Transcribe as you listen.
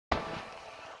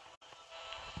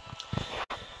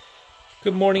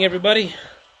Good morning, everybody.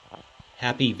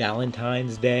 Happy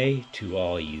Valentine's Day to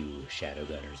all you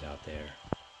Shadowgunners out there.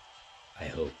 I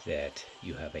hope that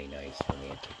you have a nice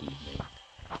romantic evening.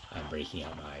 I'm breaking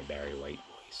out my Barry White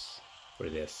voice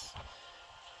for this.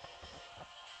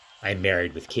 I'm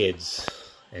married with kids,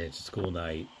 and it's a school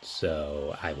night,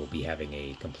 so I will be having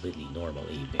a completely normal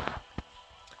evening.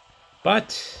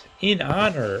 But in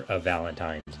honor of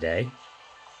Valentine's Day,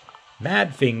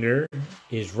 Madfinger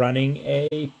is running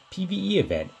a PvE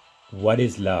event, What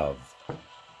is Love?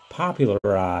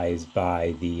 Popularized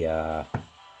by the,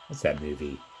 what's that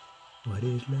movie? What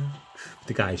is Love?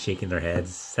 The guys shaking their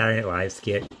heads. Saturday Night Live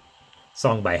skit.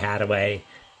 Song by Hathaway.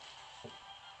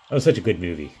 That was such a good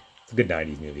movie. It's a good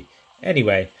 90s movie.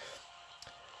 Anyway,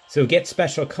 so get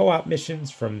special co-op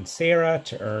missions from S.A.R.A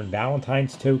to earn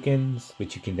Valentine's tokens,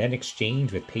 which you can then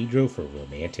exchange with Pedro for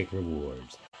romantic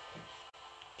rewards.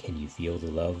 Can you feel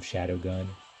the love, Shadowgun?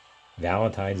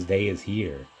 Valentine's Day is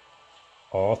here.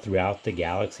 All throughout the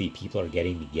galaxy, people are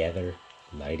getting together,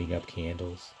 lighting up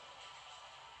candles,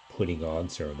 putting on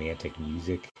some romantic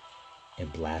music,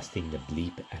 and blasting the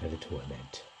bleep out of the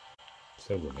torment.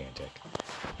 So romantic.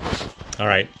 All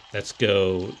right, let's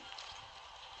go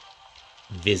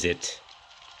visit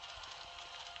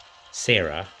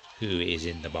S.A.R.A, who is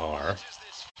in the bar.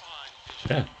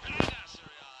 Huh.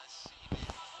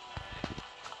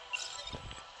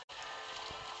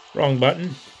 Wrong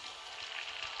button.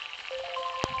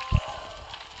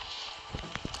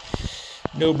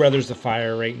 No Brothers of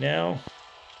Fire right now.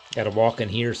 Gotta walk in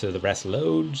here so the rest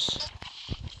loads.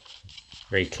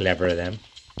 Very clever of them.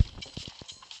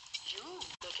 You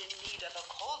look in need of a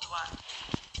cold one.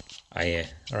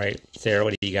 Alright, S.A.R.A,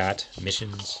 what do you got?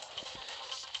 Missions.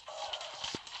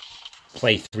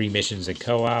 Play 3 missions in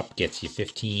co-op, gets you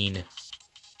 15.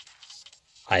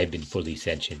 I have been fully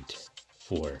sentient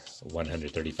for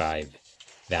 135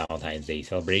 Valentine's Day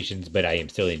celebrations, but I am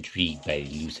still intrigued by the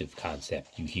elusive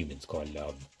concept you humans call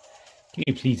love. Can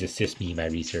you please assist me in my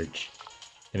research?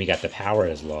 Then we got the power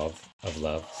of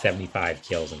love, 75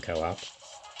 kills in co-op.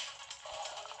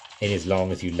 And as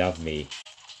long as you love me,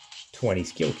 20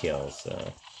 skill kills,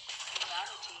 so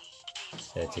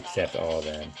let's accept all of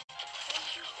them.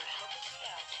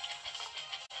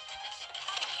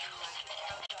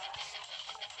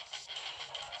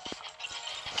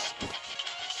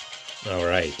 All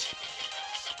right.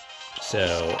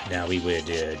 So now we would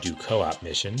do co-op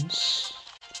missions.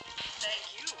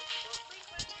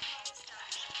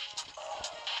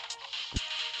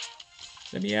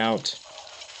 Let me out.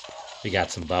 We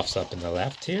got some buffs up in the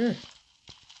left here.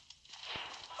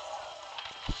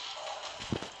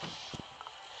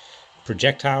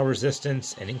 Projectile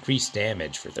resistance and increased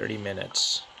damage for 30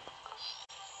 minutes.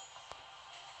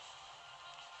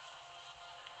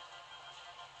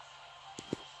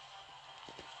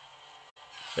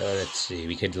 So let's see,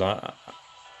 we could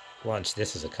launch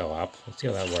this as a co-op. Let's see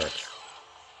how that works.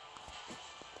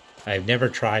 I've never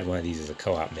tried one of these as a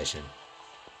co-op mission.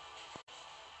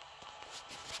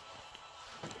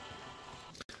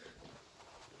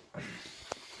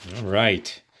 All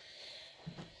right.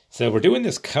 So we're doing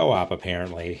this co-op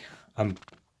apparently. I'm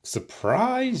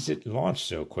surprised it launched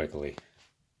so quickly.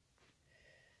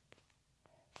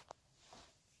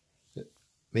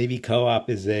 Maybe co-op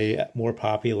is a more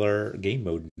popular game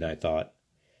mode than I thought.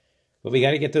 But we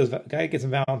gotta get some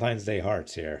Valentine's Day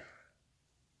hearts here.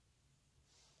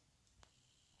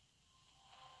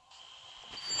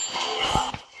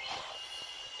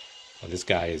 Well, this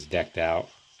guy is decked out.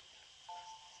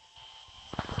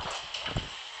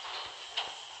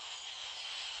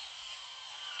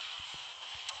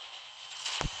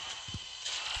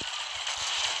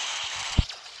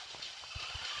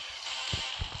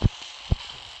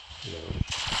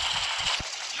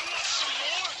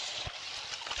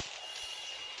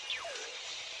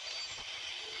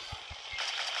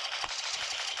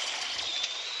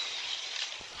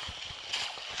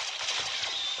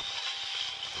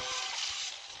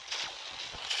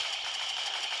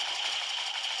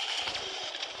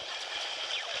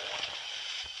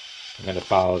 I'm going to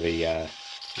follow the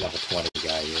level 20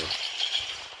 guy here.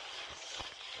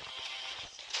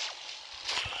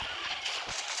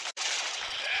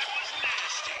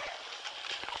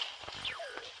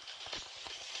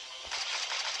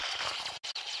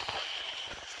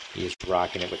 He is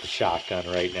rocking it with the shotgun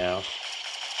right now.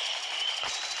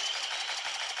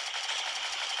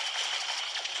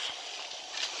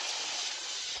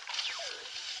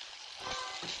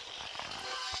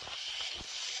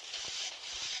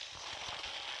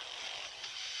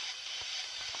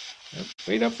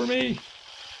 Wait up for me!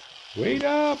 Wait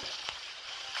up!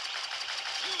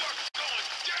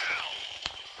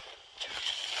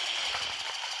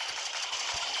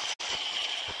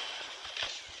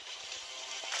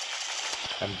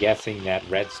 I'm guessing that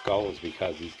red skull is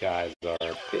because these guys are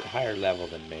a bit higher level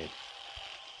than me.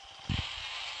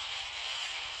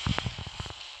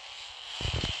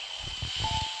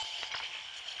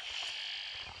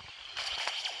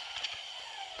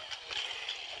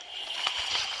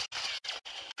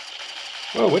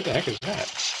 Whoa, what the heck is that?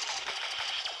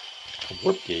 A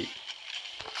warp gate.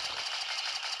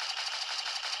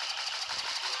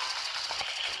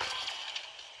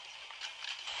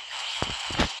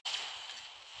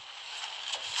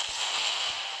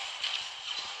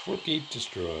 Warp gate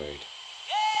destroyed.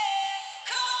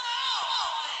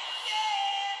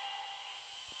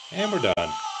 And we're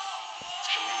done.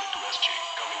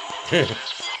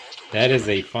 That is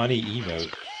a funny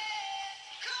emote.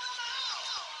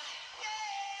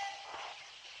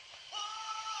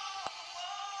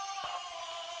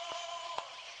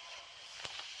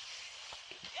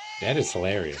 That is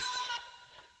hilarious.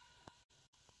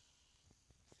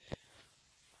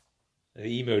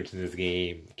 The emotes in this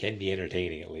game can be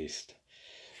entertaining, at least.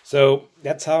 So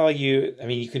that's how you. I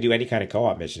mean, you can do any kind of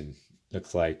co-op mission.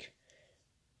 Looks like,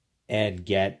 and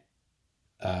get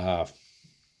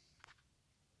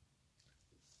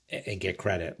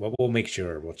credit. Well, we'll make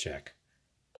sure. We'll check.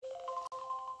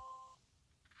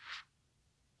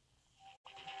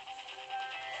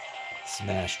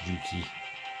 Smash Juki.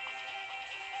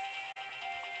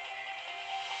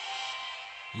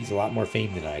 He's a lot more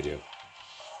fame than I do.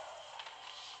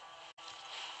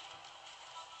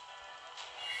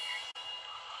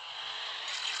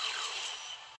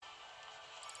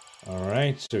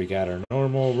 Alright, so we got our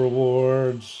normal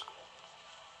rewards.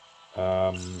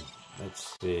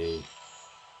 Let's see.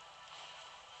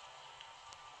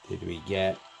 Did we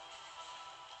get...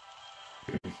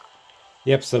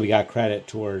 Yep, so we got credit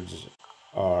towards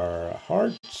our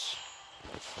hearts.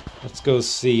 Let's go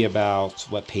see about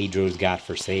what Pedro's got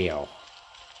for sale.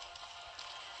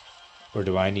 Or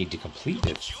do I need to complete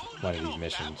one of these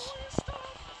missions?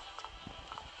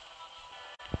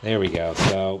 There we go.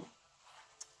 So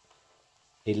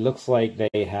it looks like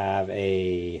they have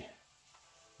a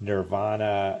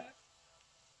Nirvana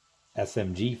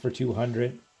SMG for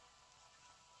 200.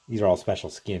 These are all special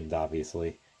skins,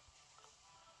 obviously.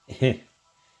 And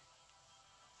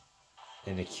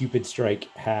a Cupid Strike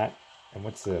hat. And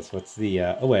what's this? What's the...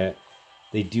 oh, wait.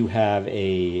 They do have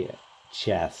a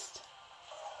chest.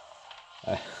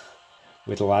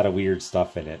 With a lot of weird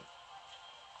stuff in it.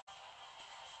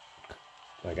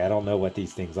 Like, I don't know what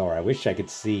these things are. I wish I could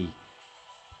see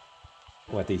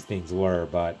what these things were,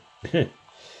 but...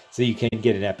 So you can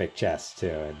get an epic chest, too.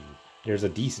 And there's a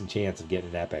decent chance of getting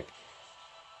an epic.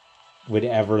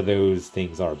 Whatever those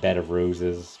things are. Bed of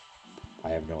Roses.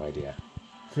 I have no idea.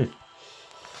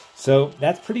 So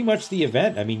that's pretty much the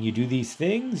event. I mean, you do these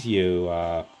things, you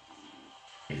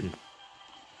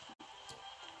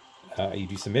you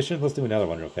do some missions. Let's do another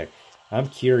one real quick. I'm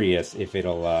curious if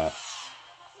it'll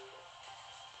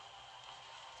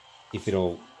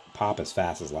pop as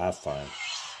fast as last time,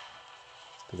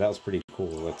 because that was pretty cool.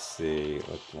 Let's see.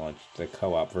 Let's launch the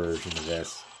co-op version of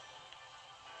this.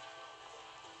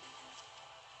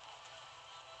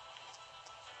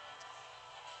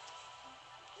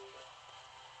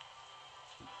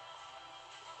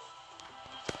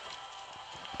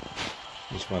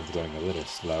 This one's going a little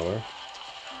slower.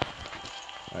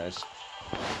 Let's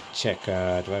check, do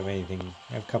I have anything?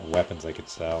 I have a couple weapons I could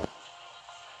sell.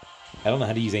 I don't know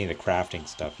how to use any of the crafting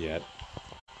stuff yet.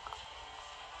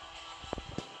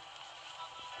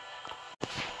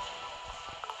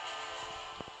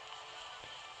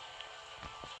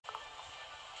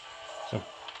 So I'm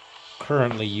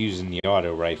currently using the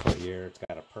auto rifle here. It's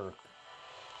got a perk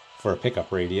for a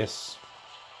pickup radius.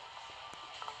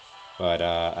 But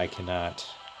I cannot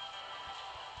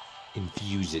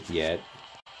infuse it yet.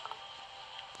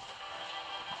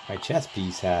 My chest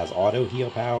piece has auto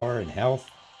heal power and health.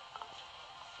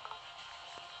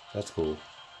 That's cool.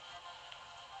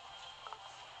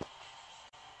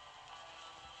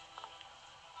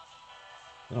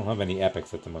 I don't have any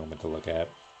epics at the moment to look at.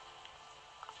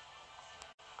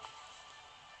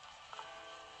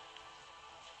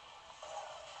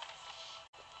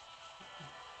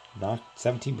 Knock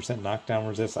 17% knockdown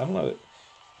resist. I don't know.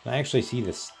 Can I actually see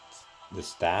the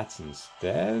stats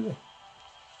instead?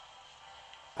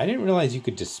 I didn't realize you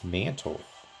could dismantle.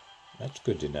 That's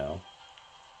good to know.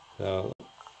 So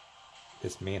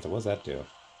dismantle. What does that do?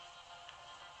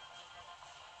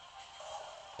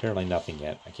 Apparently nothing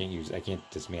yet. I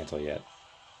can't dismantle yet.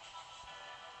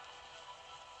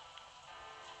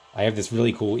 I have this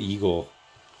really cool eagle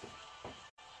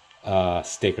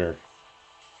sticker,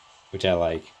 which I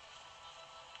like.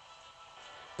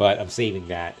 But I'm saving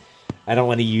that. I don't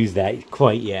want to use that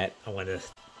quite yet. I want to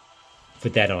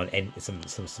put that on some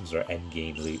sort of end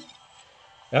game loot.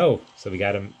 Oh, so we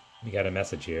got a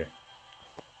message here.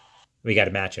 We got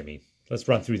a match. I mean, let's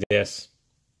run through this.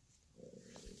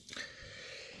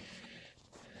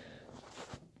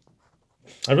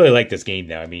 I really like this game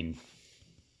now. I mean,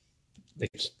 the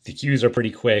queues are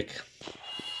pretty quick.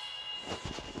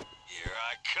 Here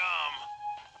I come.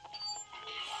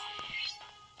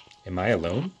 Am I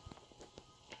alone?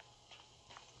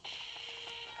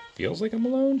 Feels like I'm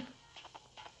alone. You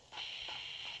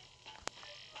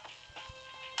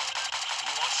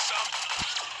want some?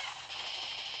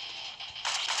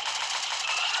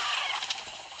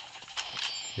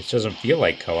 This doesn't feel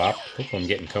like co-op. Hopefully I'm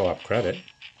getting co-op credit.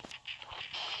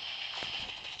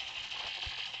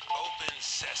 Open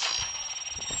sesame.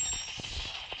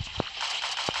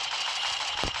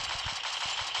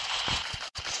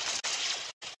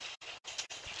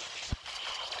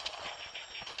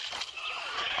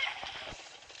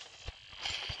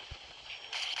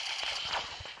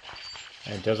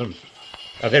 It doesn't...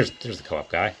 Oh, there's the co-op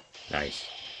guy. Nice.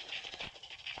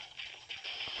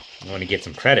 I want to get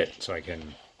some credit so I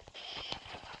can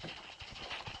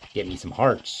get me some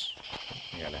hearts.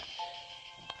 I gotta...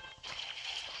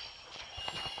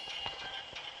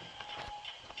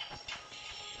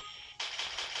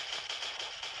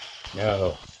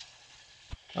 No.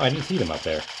 Oh, I didn't see them up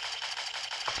there.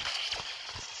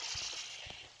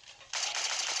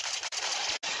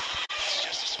 It's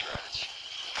just a scratch.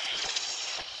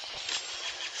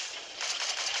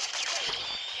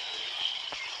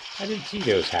 I didn't see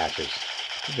those hatches.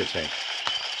 Interesting.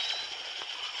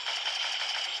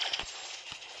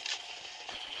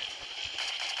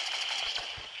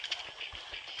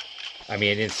 I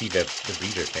mean, I didn't see the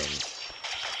breeder things.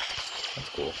 That's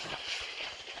cool.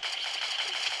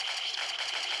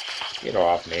 Get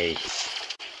off me.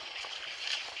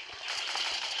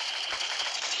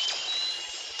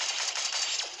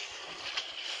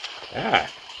 Ah.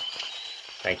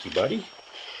 Thank you, buddy.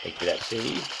 Thank you for that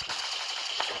save.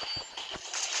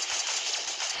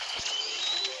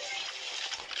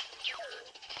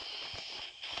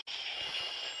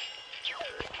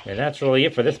 And that's really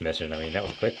it for this mission. I mean, that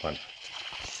was a quick one.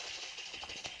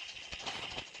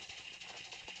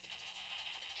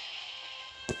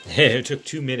 It took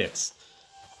 2 minutes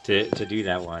to do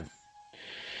that one.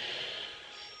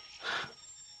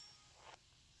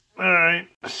 Alright,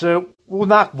 so we'll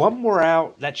knock one more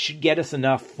out. That should get us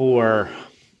enough for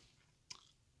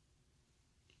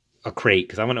a crate,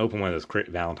 because I want to open one of those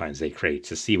Valentine's Day crates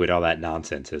to see what all that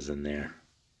nonsense is in there.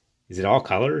 Is it all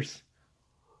colors?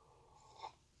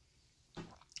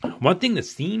 One thing that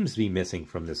seems to be missing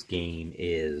from this game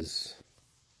is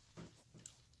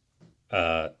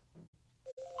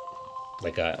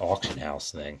like an auction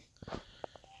house thing.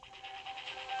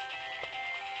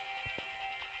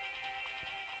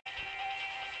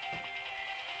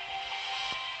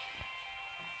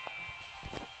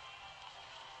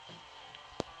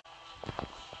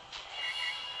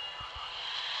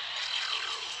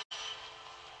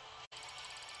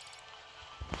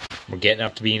 We're getting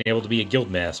up to being able to be a guild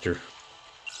master.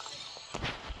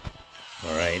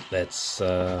 Alright, let's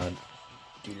do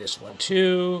this one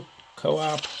too.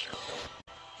 Co-op.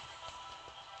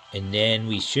 And then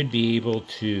we should be able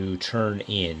to turn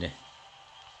in.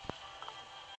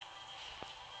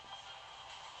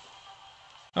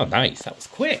 Oh, nice. That was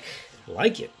quick.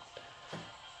 Like it.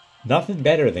 Nothing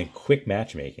better than quick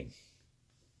matchmaking.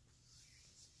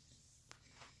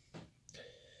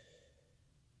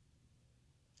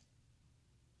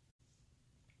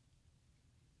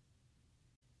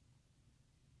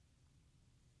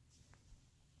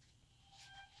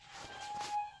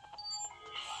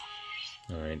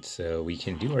 Alright, so we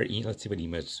can do our... Let's see what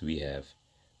emotes we have.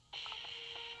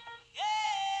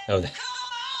 Oh,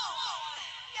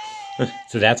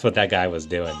 so that's what that guy was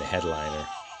doing, the headliner.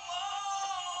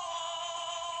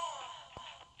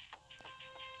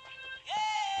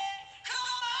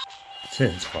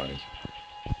 It's funny.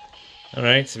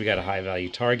 Alright, so we got a high value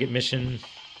target mission.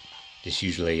 This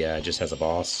usually just has a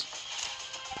boss.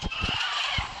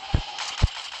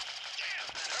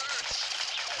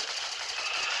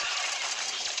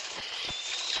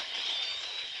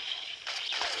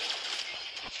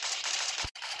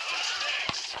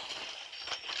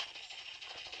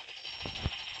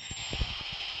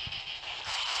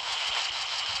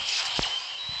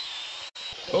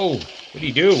 Oh, what do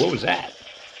you do? What was that?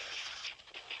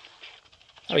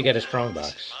 Oh, we got a strong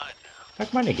box. How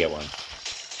come I didn't get one?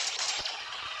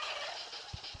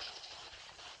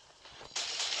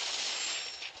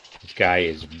 This guy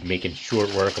is making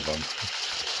short work of them.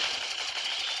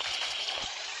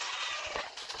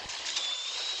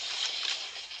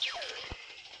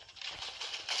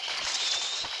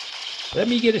 Let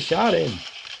me get a shot in.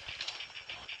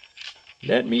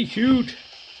 Let me shoot.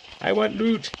 I want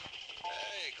loot.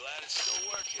 Hey, glad it's still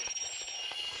working.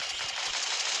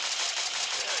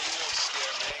 Yeah, you won't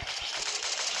scare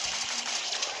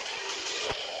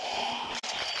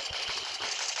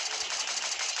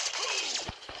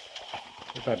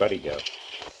me. Where'd my buddy go? Is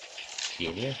he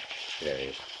in here? There he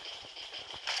is.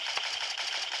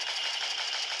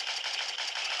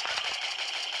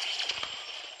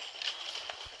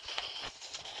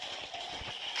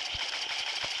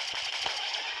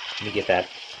 Let me get that.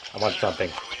 I want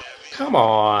something. Come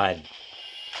on.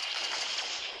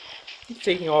 He's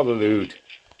taking all the loot.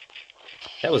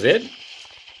 That was it?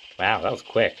 Wow, that was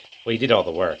quick. Well, he did all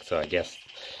the work, so I guess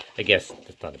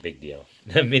that's not a big deal.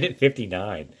 A minute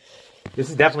 59.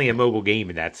 This is definitely a mobile game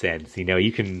in that sense. You know,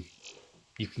 you can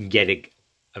get a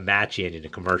match in a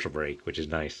commercial break, which is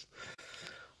nice.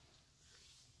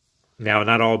 Now,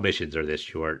 not all missions are this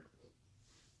short.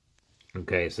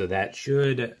 Okay, so that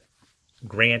should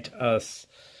grant us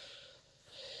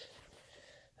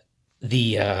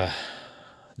the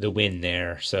win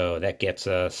there. So that gets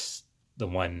us the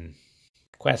one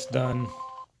quest done.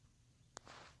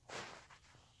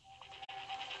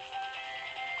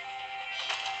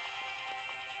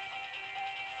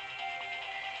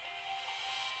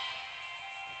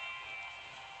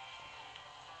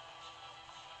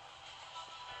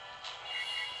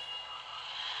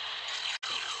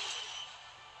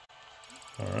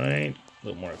 All right, a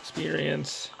little more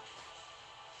experience,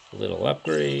 a little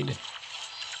upgrade.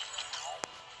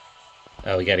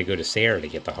 Oh, we got to go to S.A.R.A. to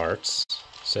get the hearts.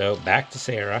 So back to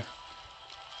S.A.R.A.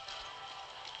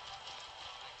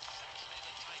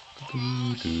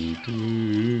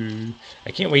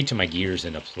 I can't wait till my gear's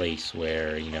in a place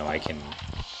where, you know, I can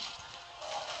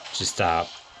just stop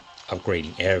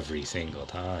upgrading every single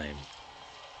time.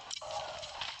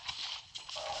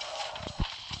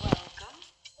 Welcome.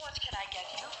 What can I get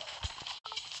you?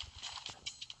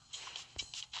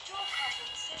 Your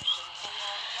compensation for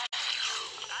your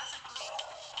as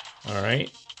agreed. All right.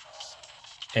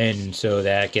 And so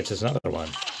that gets us another one.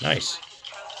 Nice. I can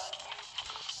count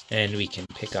on you. And we can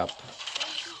pick up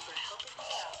Thank you for helping me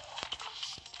out.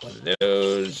 one of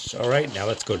those. All right, now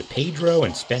let's go to Pedro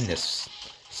and spend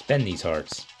these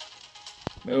hearts.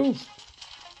 Move.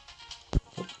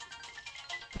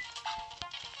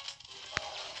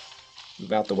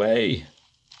 Move out the way.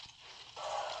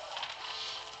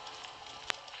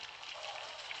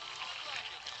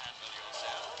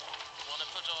 Wanna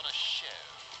put on a show?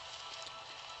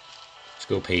 Let's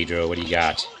go, Pedro. What do you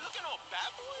got? Oh, looking all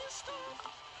bad boy and stuff.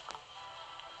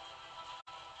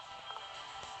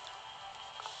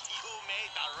 You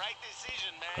made the right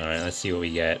decision, man. All right, let's see what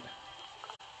we get.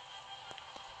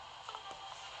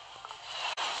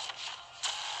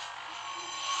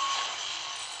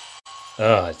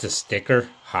 Oh, it's a sticker.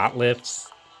 Hot lifts.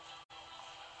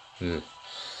 Ugh.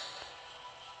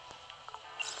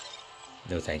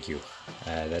 No, thank you.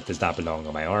 That does not belong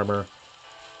on my armor.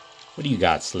 What do you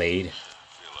got, Slade?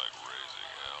 Feel like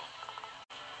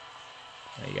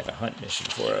raising hell. You got a hunt mission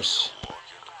for us.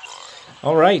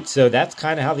 All right, so that's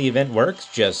kind of how the event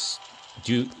works. Just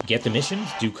get the missions,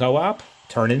 do co-op,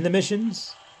 turn in the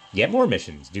missions, get more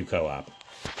missions, do co-op,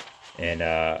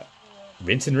 and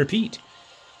rinse and repeat.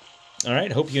 All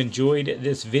right, hope you enjoyed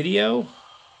this video.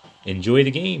 Enjoy the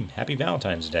game. Happy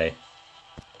Valentine's Day.